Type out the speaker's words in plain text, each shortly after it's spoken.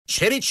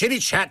Chitty, chitty,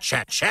 chat,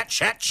 chat, chat,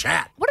 chat,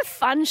 chat. What a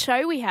fun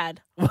show we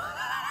had.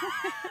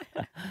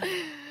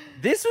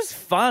 This was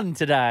fun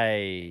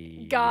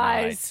today.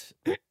 Guys.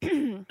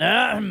 mate.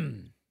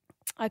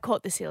 I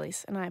caught the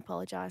sillies and I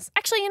apologise.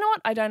 Actually, you know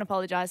what? I don't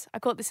apologise. I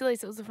caught the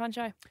sillies. It was a fun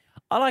show.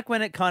 I like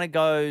when it kind of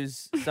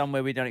goes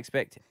somewhere we don't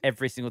expect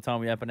every single time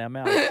we open our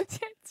mouth. It's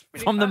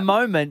pretty From the fun.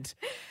 moment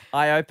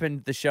I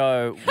opened the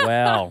show,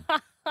 wow.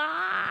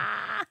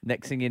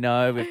 Next thing you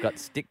know, we've got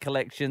stick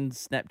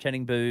collections,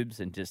 Snapchatting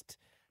boobs, and just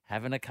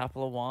having a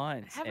couple of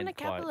wines. Having a end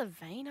couple quote. of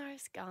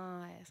Vinos,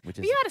 guys. Which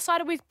But is- you had a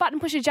cider with Button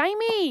Pusher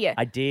Jamie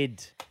I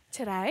did.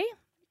 today.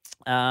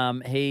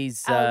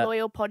 He's Our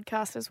loyal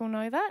podcasters will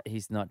know that.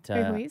 he's not.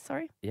 Who he is,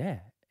 sorry. Yeah,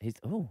 he's.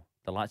 Oh,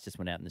 the lights just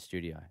went out in the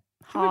studio.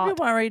 Should Hot. we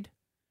be worried?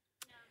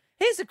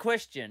 Here's a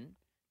question,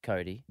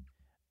 Cody.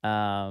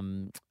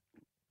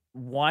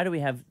 Why do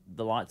we have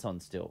the lights on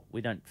still?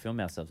 We don't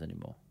film ourselves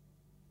anymore.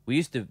 We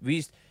used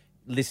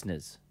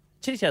listeners.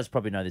 Chitty Chats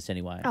probably know this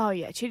anyway. Oh,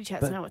 yeah. Chitty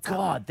Chats but know what's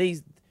God, up.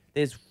 there's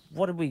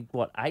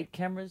 8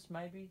 cameras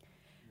maybe?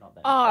 Not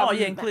that. Oh,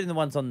 Yeah, including the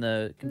ones on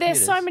the computers.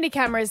 There's so many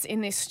cameras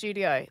in this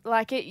studio.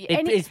 Like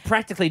It's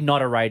practically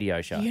not a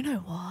radio show. You know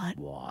what?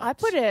 What? I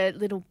put a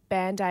little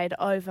Band-Aid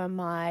over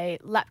my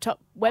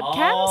laptop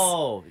webcams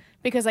Oh,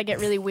 because I get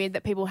really weird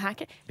that people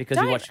hack it. because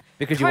you watch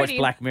Cody,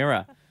 Black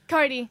Mirror.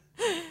 Cody,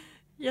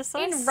 You're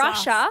so in sus.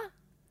 Russia,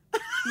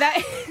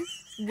 they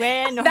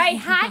We're not they in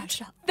hacked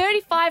Russia.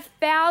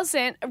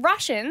 35,000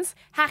 Russians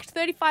hacked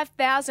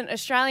 35,000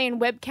 Australian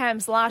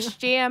webcams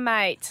last year,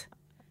 mate.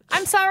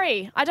 I'm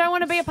sorry, I don't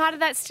want to be a part of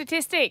that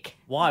statistic.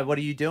 Why? What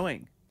are you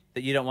doing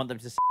that you don't want them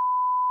to?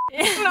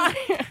 No,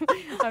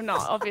 I'm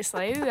not.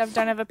 Obviously, I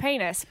don't have a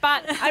penis,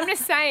 but I'm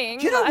just saying.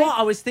 Do you know like- what?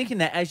 I was thinking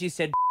that as you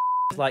said,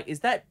 like,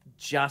 is that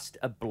just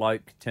a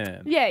bloke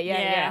term?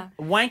 Yeah.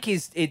 Wank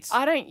is it's.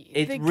 I don't.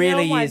 It the girl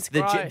really one's is the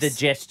gross. the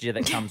gesture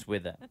that comes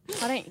with it.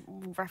 I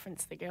don't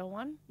reference the girl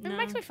one. It No.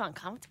 makes me feel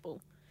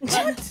uncomfortable.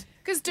 What?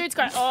 Because dudes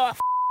go, oh.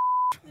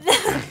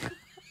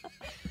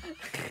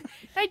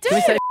 They do. Can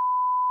we say?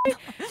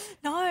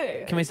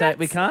 No. Can we say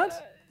we can't?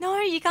 No,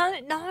 you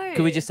can't. No.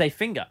 Could we just say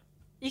finger?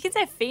 You can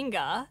say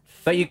finger.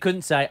 But you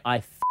couldn't say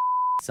I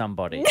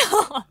somebody.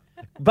 No.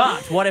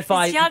 But what if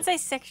You can't say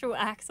sexual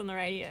acts on the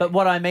radio. But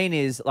what I mean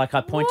is, like,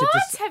 I pointed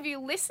What? to. Have you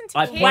listened to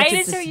I kids? pointed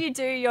Wait to until you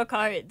do your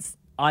codes.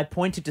 I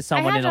pointed to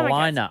someone have in a done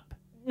my codes. lineup.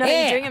 No,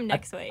 Yeah. you're doing them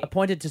next week. I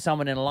pointed to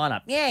someone in a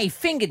lineup. Yeah, he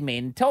fingered me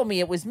and told me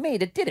it was me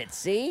that did it.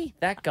 See?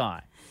 That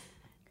guy.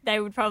 They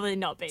would probably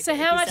not be. So if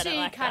how you much said are it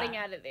you like cutting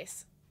that. out of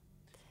this?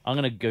 I'm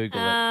going to Google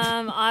it.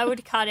 I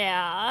would cut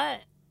out.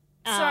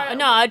 So-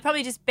 No, I'd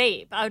probably just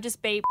beep. I would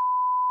just beep.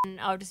 And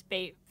I'll just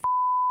beep.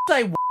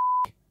 Say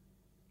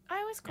I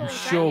always call I'm him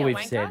sure Jamie a we've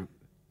wanker. said.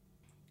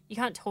 You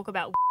can't talk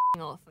about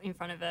off in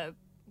front of a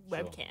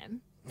webcam.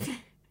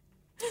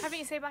 Haven't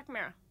you seen Black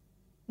Mirror?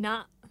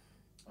 Nah,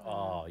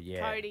 Oh,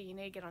 yeah. Cody, you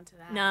need to get onto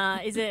that. nah.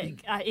 Is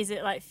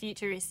it like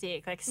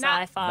futuristic, like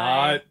Nah.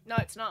 sci-fi? No.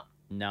 No, it's not.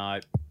 No.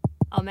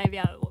 Oh, maybe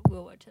I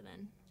will watch it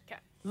then.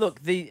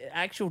 Look, the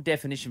actual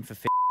definition for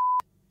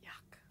Yuck.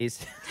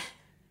 is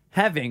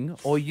having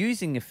or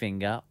using a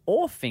finger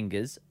or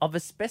fingers of a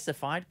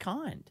specified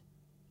kind.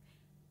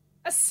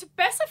 A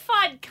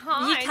specified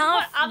kind? You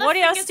can't. What, What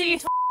other else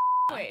fingers do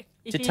are you? with?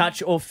 If To you-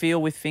 touch or feel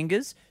with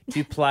fingers,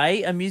 to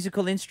play a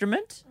musical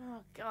instrument. Oh,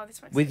 God,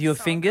 this makes With me your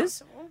so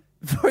fingers?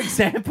 uncomfortable. For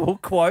example,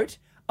 quote,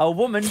 a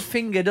woman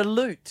fingered a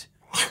lute.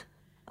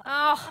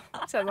 Oh,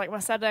 sounds like my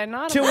Saturday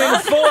night. To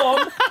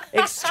inform...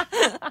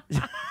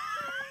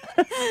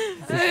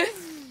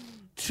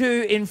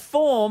 to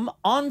inform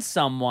on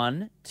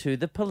someone to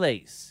the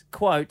police.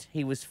 Quote,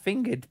 he was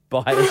fingered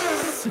by a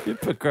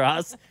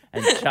supergrass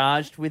and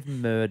charged with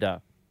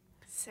murder.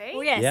 See?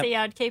 Well, yeah. Yep. See,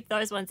 I'd keep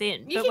those ones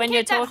in. You but can when keep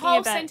you're that talking whole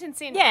about sentence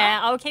in, yeah,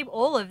 right? I'll keep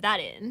all of that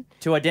in.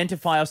 To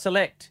identify or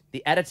select.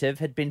 The additive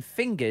had been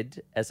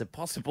fingered as a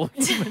possible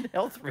human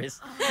health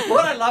risk.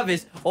 What I love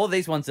is all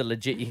these ones are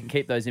legit. You can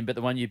keep those in, but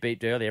the one you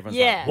beeped earlier, everyone's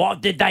Yeah. like,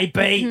 what did they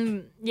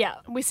beep? Yeah,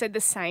 We said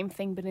the same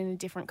thing, but in a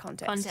different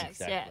context.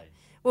 context. Yeah. Exactly.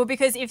 Well,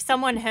 because if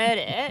someone heard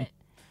it,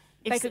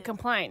 They could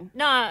complain.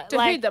 no, To who?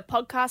 like, The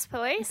podcast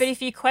police? but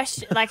if you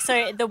question, like,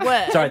 so the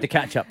word. Sorry, the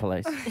Catchup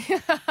police.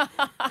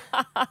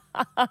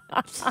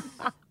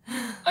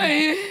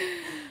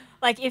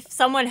 Like, if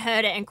someone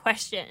heard it and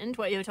questioned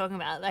what you were talking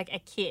about, like a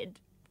kid,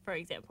 for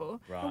example.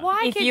 Right. Why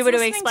are If kids you were to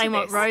listening explain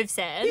what this? Rove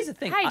said, Here's the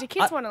thing. Hey, do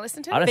kids want to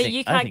listen to I don't it? but think- you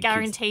I don't can't think kids-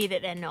 guarantee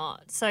that they're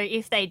not. So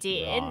if they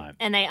did Right.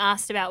 and they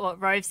asked about what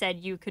Rove said,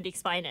 you could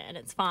explain it and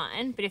it's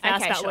fine. But if they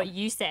asked Okay, about sure. what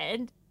you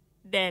said,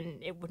 then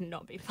it would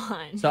not be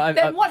fine. So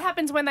Then what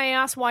happens when they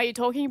ask why you're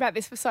talking about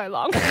this for so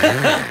long?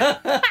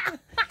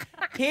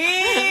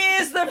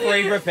 here's the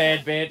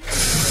pre-prepared bit.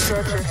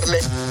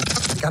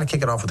 You gotta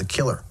kick it off with a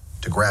killer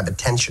to grab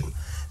attention.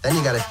 Then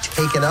you gotta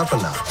take it up a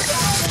notch.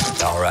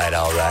 All right.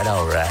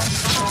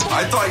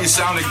 I thought you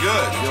sounded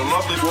good. You're a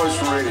lovely voice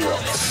for radio.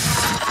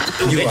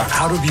 You are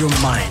out of your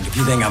mind if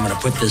you think I'm going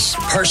to put this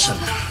person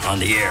on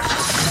the air.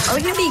 Are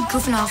we going to be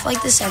goofing off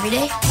like this every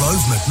day? Rove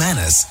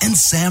McManus and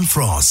Sam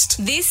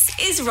Frost. This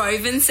is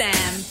Rove and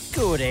Sam.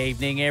 Good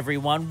evening,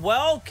 everyone.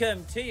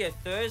 Welcome to your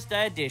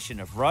Thursday edition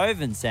of Rove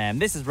and Sam.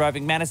 This is Rove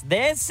McManus.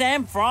 There's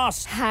Sam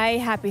Frost. Hey,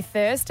 happy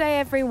Thursday,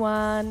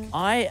 everyone.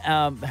 I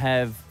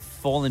have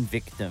fallen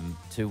victim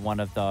to one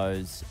of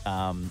those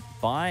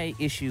by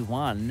issue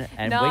one,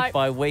 and No. week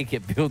by week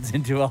it builds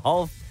into a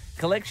whole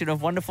collection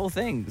of wonderful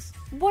things.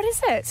 What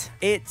is it?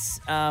 It's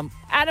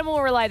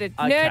Animal-related.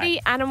 Okay. Nerdy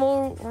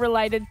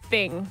animal-related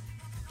thing.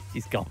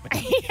 She's got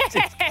me.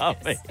 She's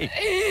got me.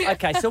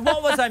 Okay, so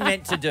what was I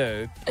meant to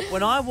do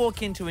when I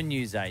walk into a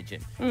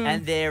newsagent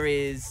and there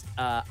is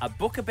a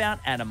book about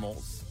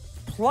animals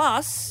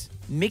plus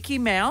Mickey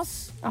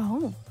Mouse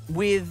Oh.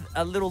 with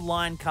a little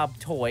lion cub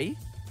toy?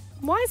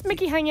 Why is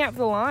Mickey hanging out for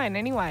the lion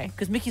anyway?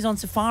 Because Mickey's on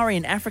safari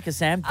in Africa,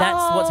 Sam.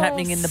 That's what's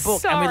happening in the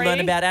book. And we learn sorry.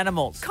 about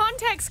animals.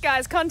 Context,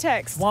 guys,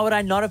 context. Why would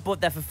I not have bought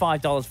that for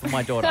 $5 for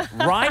my daughter?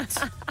 Right?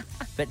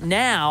 But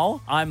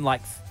now I'm like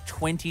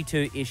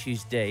 22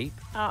 issues deep,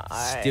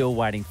 still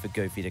waiting for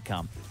Goofy to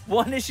come.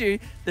 One issue,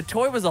 the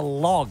toy was a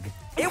log.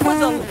 It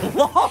was a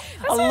log.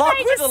 A log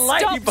They with just a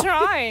stop ladybug.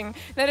 trying.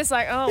 They're just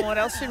like, oh, what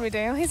else should we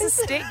do? Here's a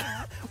stick.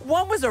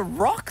 One was a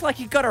rock, like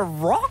you got a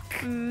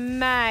rock.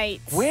 Mate.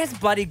 Where's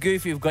bloody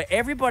Goofy? We've got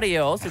everybody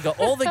else. We've got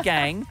all the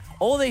gang,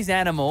 all these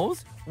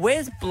animals.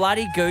 Where's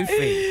bloody Goofy?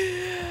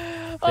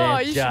 Oh,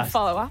 They're you should just-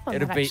 follow up on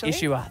It'll that, be actually.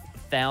 issue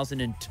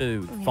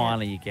 1002.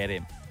 Finally, you get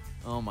him.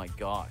 Oh, my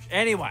gosh.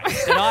 Anyway,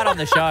 tonight on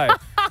the show,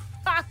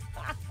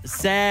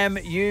 Sam,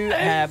 you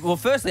have... Well,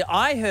 firstly,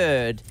 I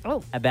heard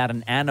about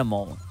an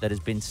animal that has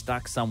been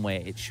stuck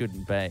somewhere it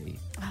shouldn't be.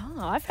 Oh,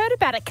 I've heard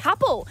about a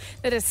couple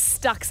that are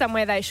stuck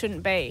somewhere they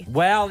shouldn't be.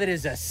 Well, it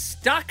is a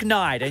stuck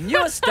night, and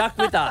you're stuck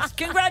with us.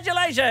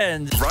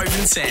 Congratulations. Rove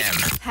and Sam.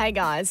 Hey,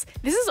 guys,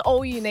 this is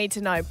all you need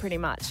to know, pretty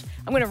much.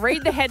 I'm going to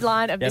read the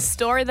headline of the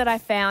story that I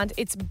found.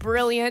 It's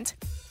brilliant.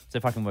 So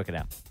if I can work it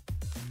out.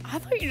 I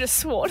thought you just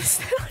swore to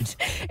sound.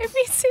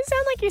 It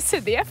sound like you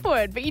said the F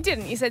word, but you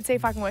didn't. You said, see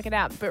if I can work it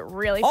out, but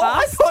really Oh,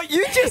 I fast. thought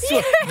you just...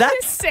 Yeah,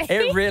 That's... see?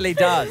 It really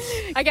does.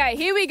 Okay,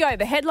 here we go.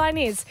 The headline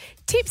is,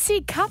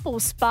 tipsy couple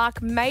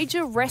spark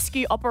major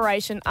rescue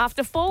operation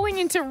after falling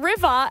into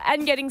river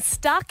and getting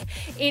stuck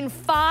in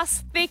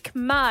fast, thick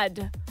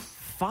mud.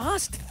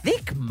 Fast,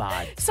 thick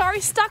mud. Sorry,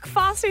 stuck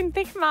fast in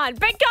thick mud.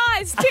 But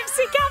guys,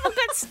 tipsy couple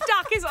got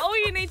stuck is all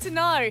you need to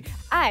know.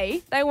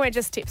 A, they weren't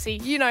just tipsy.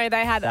 You know,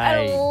 they had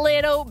a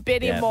little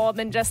bit more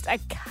than just a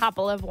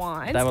couple of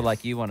wines. They were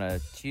like you on a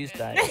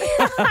Tuesday.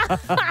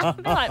 They're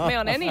like me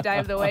on any day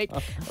of the week.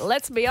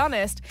 Let's be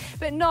honest.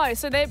 But no,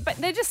 so they're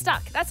just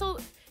stuck. That's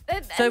all.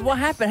 So what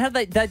happened? How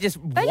did they just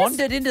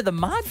wandered into the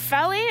mud?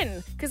 Fell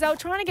in because they were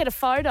trying to get a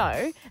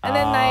photo, and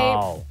then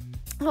they.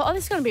 Oh,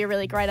 this is going to be a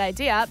really great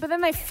idea. But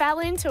then they fell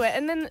into it,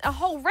 and then a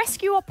whole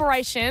rescue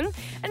operation,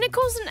 and it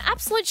caused an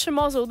absolute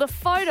schmozzle. The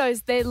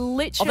photos, they're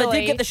literally... Oh,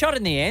 they did get the shot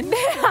in the end?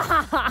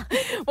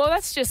 Well,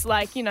 that's just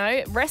like, you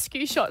know,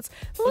 rescue shots.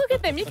 Look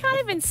at them. You can't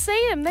even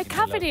see them. They're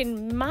covered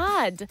in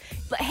mud,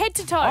 like, head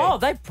to toe. Oh,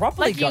 they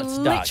properly like got you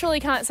stuck. literally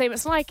can't see them.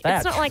 It's like They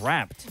it's are not like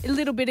trapped. a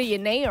little bit of your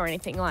knee or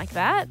anything like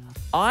that.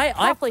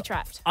 Properly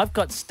trapped. I've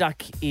got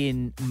stuck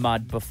in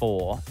mud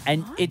before,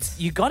 and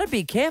you got to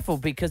be careful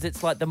because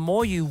it's like the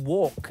more you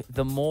walk,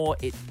 the more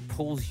it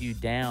pulls you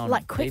down.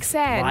 Like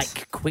quicksand.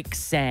 Like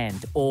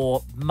quicksand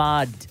or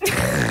mud.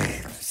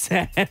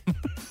 Sam. Have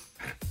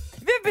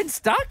you ever been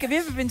stuck? No,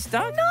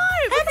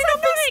 because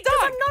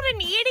I'm not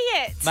an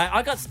idiot. Mate,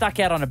 I got stuck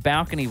out on a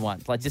balcony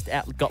once. Like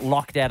got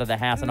locked out of the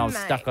house, and I was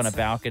stuck on a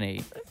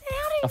balcony,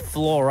 a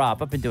floor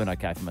up. I've been doing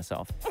okay for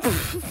myself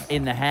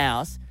in the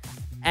house,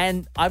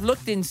 and I've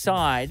looked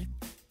inside,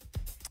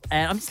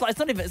 and I'm just like,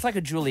 it's like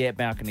a Juliet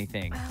balcony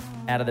thing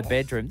out of the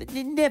bedroom that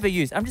you never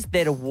use. I'm just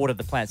there to water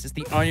the plants. It's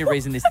the only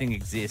reason this thing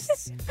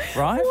exists,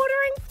 right?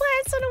 Watering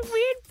plants on a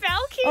weird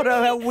balcony. I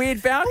don't know, a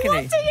weird balcony.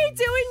 What do you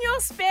do in your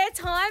spare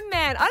time,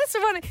 man? I just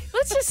want to,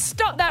 let's just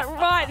stop that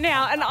right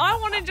now, and I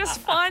want to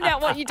just find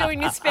out what you do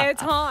in your spare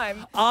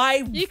time.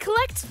 You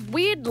collect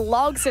weird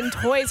logs and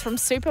toys from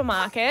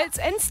supermarkets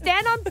and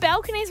stand on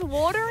balconies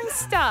watering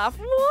stuff.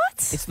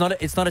 What? It's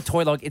not a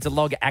toy log. It's a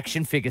log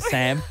action figure,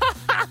 Sam.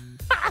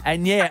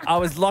 And yeah, I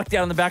was locked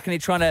down on the balcony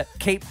trying to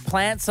keep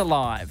plants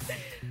alive.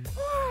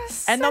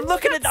 And I'm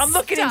looking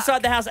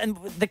inside the house, and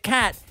the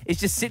cat is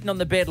just sitting on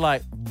the bed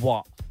like,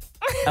 what?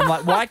 I'm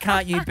like, why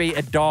can't you be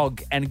a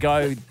dog and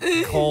go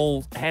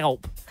call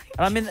help?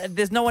 And I mean,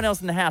 there's no one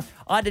else in the house.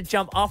 I had to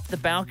jump off the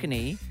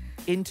balcony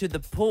into the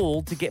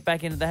pool to get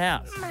back into the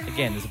house.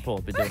 Again, there's a pool.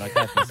 I've been doing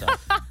okay for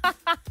myself.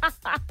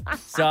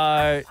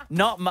 So,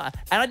 not much.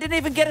 And I didn't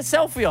even get a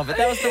selfie of it.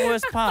 That was the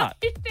worst part.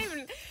 You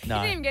didn't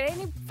even get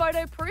any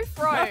photo proof,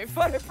 bro. No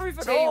photo proof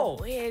at Gee all.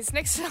 whiz.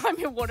 Next time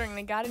you're watering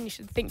the garden, you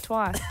should think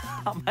twice.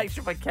 I'll make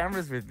sure my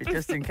camera's with me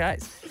just in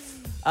case.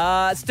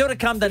 Still to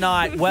come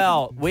tonight.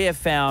 Well, we have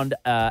found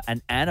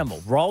an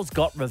animal. Roles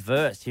got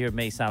reversed. Hear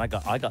me saying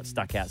I got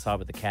stuck outside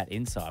with the cat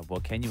inside. Well,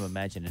 can you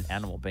imagine an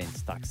animal being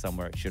stuck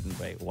somewhere it shouldn't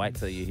be? Wait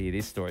till you hear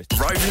this story.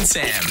 Rove and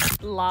Sam.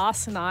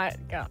 Last night,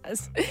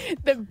 guys,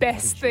 the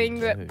best thing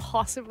that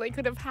possibly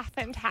could have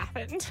happened.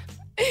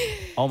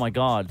 Oh my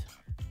God.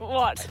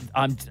 What?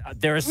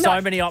 There are so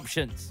many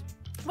options.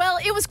 Well,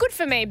 it was good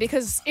for me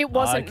because it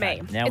wasn't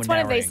me. Now It's we're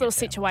one of these narrowing little it down.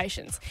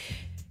 situations.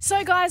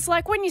 So, guys,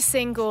 like when you're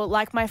single,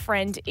 like my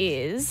friend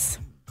is,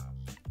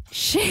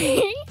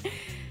 she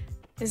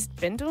has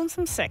been doing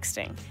some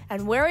sexting.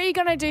 And where are you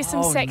going to do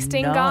some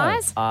sexting, no.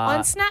 guys?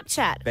 On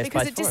Snapchat, best because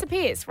place it for it.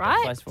 disappears, Best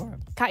right? place for him.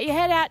 Cut your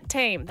head out,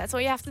 team. That's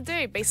all you have to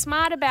do. Be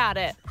smart about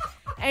it.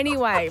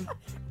 Anyway.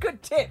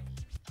 Good tip.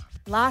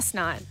 Last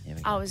night, Here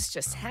we go. I was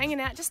just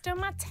hanging out, just doing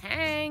my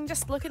tang,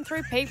 just looking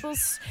through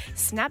people's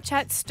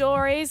Snapchat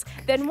stories.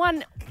 Then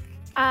one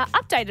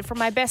updated from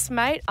my best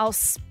mate. I'll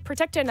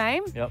protect her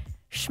name. Yep.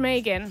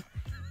 Schmegan.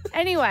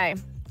 Anyway,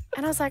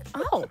 and I was like,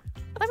 oh,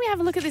 let me have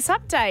a look at this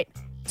update.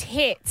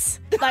 Tits.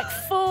 Like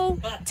full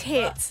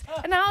tits.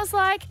 And I was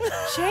like,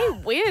 gee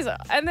whiz.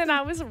 And then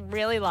I was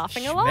really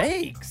laughing a lot.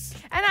 Meeks.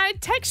 And I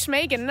text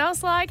Schmegan and I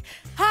was like,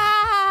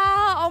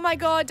 ha, oh my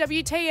God,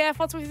 WTF,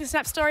 what's with the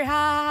Snap story? Ha,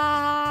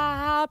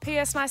 ha,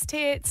 ha, PS, nice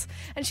tits.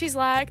 And she's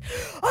like,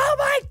 oh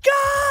my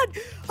God.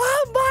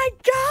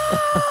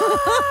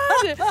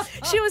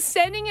 She was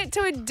sending it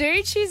to a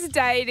dude she's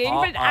dating,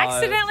 but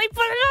accidentally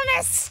put it on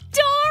her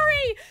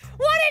story.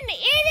 What an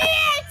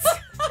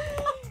idiot.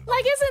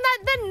 Like, isn't that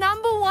the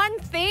number one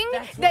thing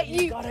that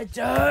you gotta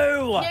do?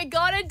 You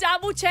gotta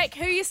double check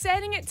who you're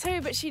sending it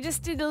to, but she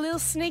just did a little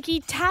sneaky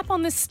tap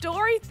on the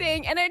story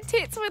thing and her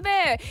tits were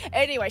there.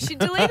 Anyway, she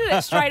deleted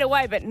it straight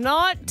away, but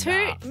not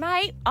to,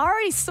 mate, I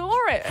already saw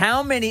it.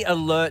 How many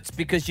alerts,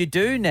 because you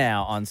do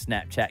now on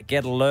Snapchat,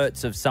 get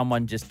alerts of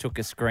someone just took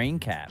a screen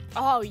cap.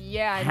 Oh,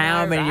 yeah, I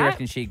How know, many do you right?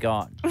 reckon she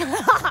got?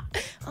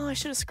 Oh, I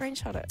should have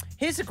screenshot it.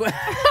 Here's a question.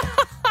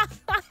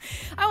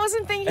 I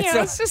wasn't thinking.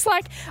 I was just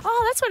like,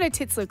 oh, that's what her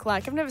tits look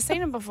like. I've never seen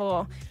them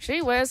before.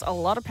 She wears a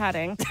lot of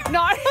padding.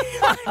 No.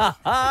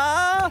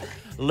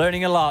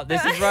 Learning a lot.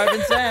 This is Rove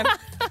and Sam.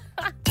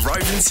 Rove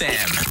and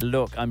Sam.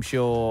 Look, I'm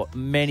sure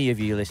many of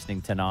you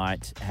listening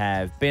tonight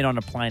have been on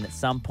a plane at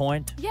some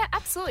point. Yeah,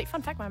 absolutely.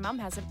 Fun fact, my mum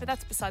hasn't, but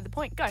that's beside the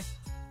point. Go.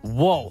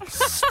 Whoa,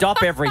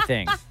 stop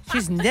everything.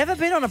 She's never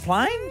been on a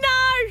plane?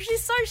 No,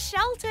 she's so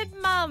sheltered,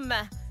 Mum.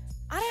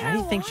 I don't know How do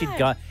you think she'd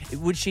go?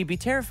 Would she be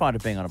terrified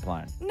of being on a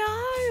plane? No,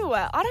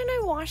 I don't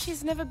know why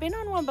she's never been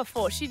on one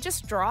before. She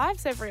just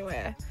drives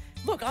everywhere.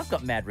 Look, I've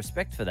got mad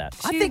respect for that.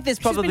 I think there's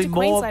probably she's been to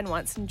more. Queensland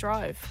once and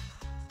drove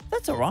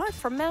That's all right.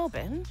 from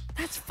Melbourne.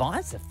 That's fine.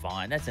 That's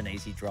fine. That's an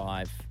easy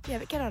drive. Yeah,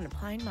 but get on a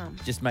plane, Mum.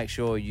 Just make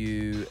sure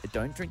you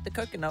don't drink the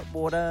coconut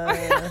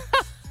water.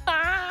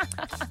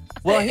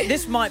 Well,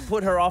 this might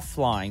put her off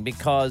flying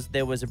because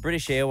there was a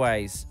British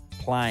Airways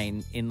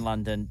plane in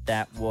London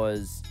that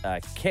was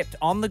kept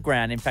on the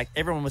ground. In fact,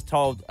 everyone was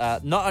told,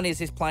 not only is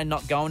this plane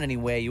not going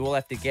anywhere, you all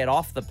have to get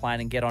off the plane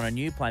and get on a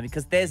new plane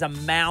because there's a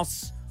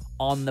mouse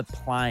on the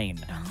plane.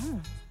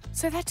 Oh,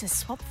 so they had to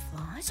swap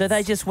flights? So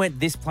they just went,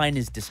 this plane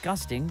is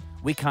disgusting.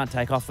 We can't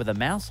take off with a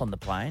mouse on the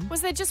plane.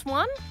 Was there just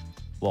one?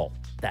 Well,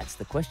 that's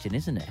the question,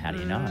 isn't it? How do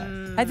you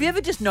know? Have you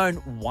ever just known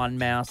one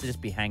mouse to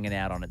just be hanging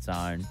out on its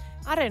own?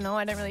 I don't know.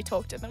 I don't really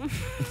talk to them.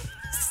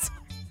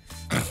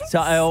 So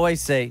I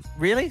always see,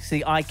 really?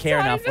 See, I care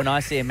enough. When I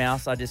see a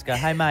mouse, I just go,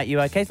 hey, mate, you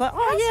okay? It's like,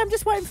 oh, yeah, I'm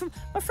just waiting for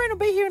my friend will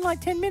be here in like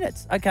 10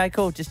 minutes. Okay,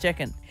 cool, just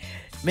checking.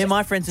 Me and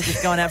my friends are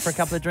just going out for a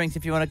couple of drinks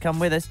if you want to come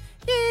with us.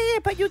 Yeah,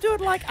 but you'll do it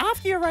like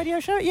after your radio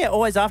show? Yeah,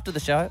 always after the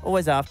show,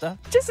 always after.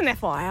 Just an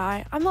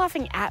FYI, I'm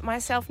laughing at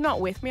myself, not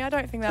with me. I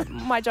don't think that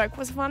my joke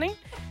was funny.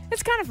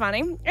 It's kind of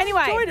funny.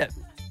 Anyway. I enjoyed it.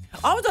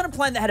 I was on a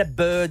plane that had a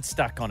bird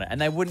stuck on it and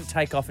they wouldn't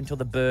take off until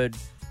the bird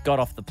got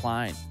off the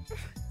plane.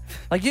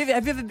 Like,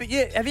 have you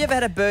ever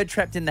had a bird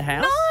trapped in the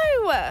house?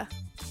 No.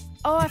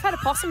 Oh, I've had a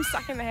possum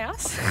stuck in the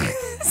house.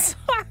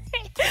 Sorry.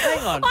 Hang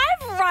on.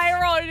 I've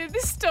railroaded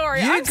this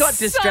story. You I'm got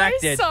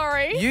distracted. So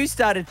sorry. You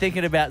started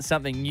thinking about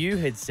something you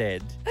had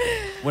said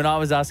when I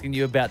was asking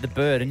you about the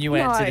bird and you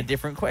answered a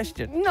different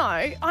question. No,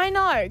 I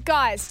know.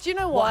 Guys, do you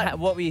know what?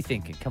 What were you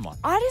thinking? Come on.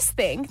 I just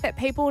think that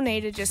people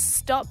need to just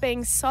stop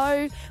being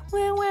so,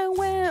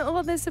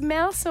 oh, there's a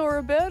mouse or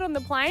a bird on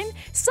the plane.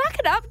 Suck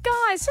it up,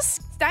 guys.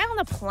 Just stay on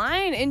the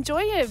plane.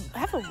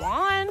 Have a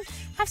wine,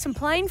 have some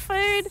plane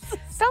food.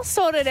 They'll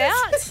sort it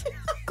out.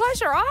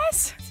 Close your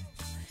eyes.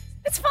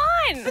 It's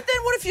fine. But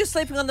then what if you're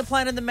sleeping on the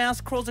plane and the mouse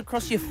crawls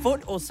across your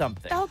foot or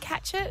something? They'll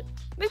catch it.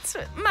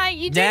 Mate,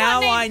 you do now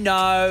not need... I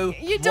know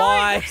You don't-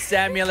 why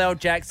Samuel L.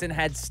 Jackson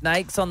had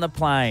snakes on the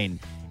plane.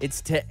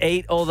 It's to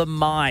eat all the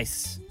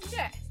mice.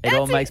 Yeah, It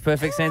all that's makes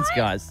perfect sense,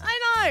 guys.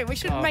 I know. We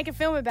should make a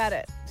film about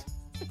it.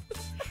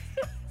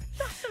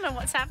 I don't know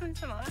what's happened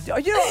tonight.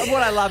 You know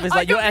what I love is I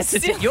like your got answer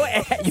to, sick.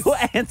 your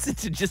answer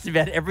to just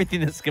about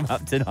everything that's come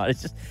up tonight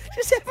is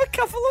just have a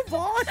couple of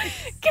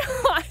wines.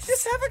 Guys,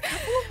 Just have a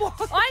couple of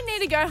wines. I need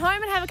to go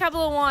home and have a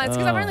couple of wines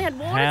because I've only had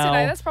water how-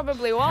 today. That's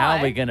probably why. How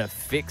are we going to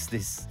fix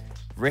this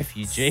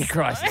refugee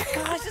crisis.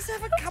 Guys, just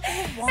have a couple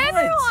of wines.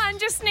 Everyone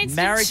just needs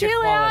Marriage to chill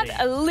equality.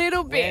 out a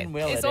little bit. When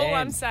will Is it all end?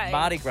 I'm saying.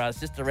 Mardi Gras is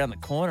just around the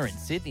corner in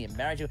Sydney, and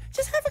marriage.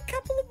 Just have a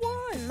couple of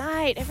wines.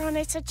 Mate, everyone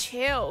needs to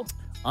chill.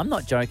 I'm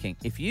not joking.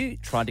 If you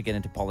tried to get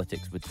into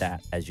politics with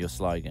that as your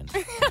slogan,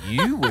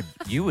 you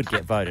would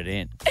get voted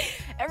in.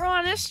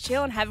 Everyone just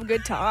chill and have a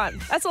good time.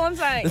 That's all I'm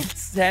saying.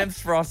 Sam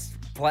Frost's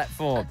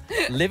platform.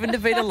 Live in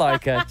Vida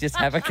Loca. Just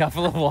have a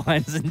couple of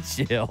wines and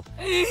chill.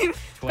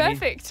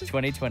 Perfect.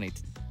 2020.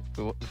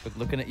 We're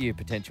looking at you,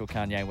 potential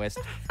Kanye West.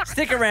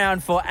 Stick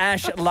around for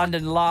Ash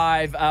London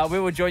Live. We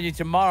will join you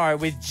tomorrow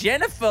with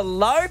Jennifer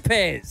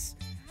Lopez.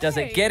 Does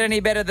it get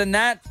any better than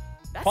that?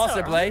 That's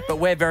Possibly, all right. but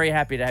we're very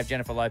happy to have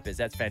Jennifer Lopez.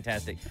 That's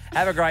fantastic.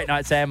 Have a great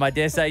night, Sam. I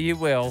dare say you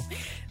will.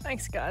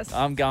 Thanks, guys.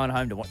 I'm going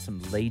home to watch some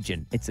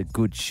Legion. It's a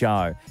good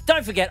show.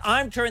 Don't forget,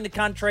 I'm touring the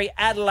country.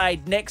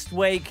 Adelaide next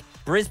week.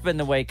 Brisbane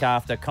the week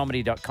after.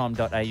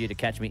 Comedy.com.au to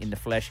catch me in the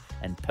flesh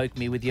and poke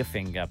me with your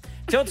finger.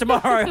 Till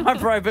tomorrow, I'm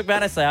Rove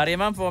McManus. Say hi to your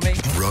mum for me.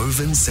 Rove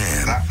and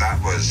Sam. That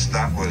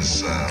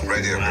was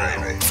radio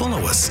gravy. Follow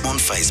us on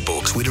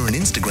Facebook, Twitter and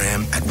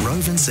Instagram at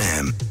Rove and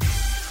Sam.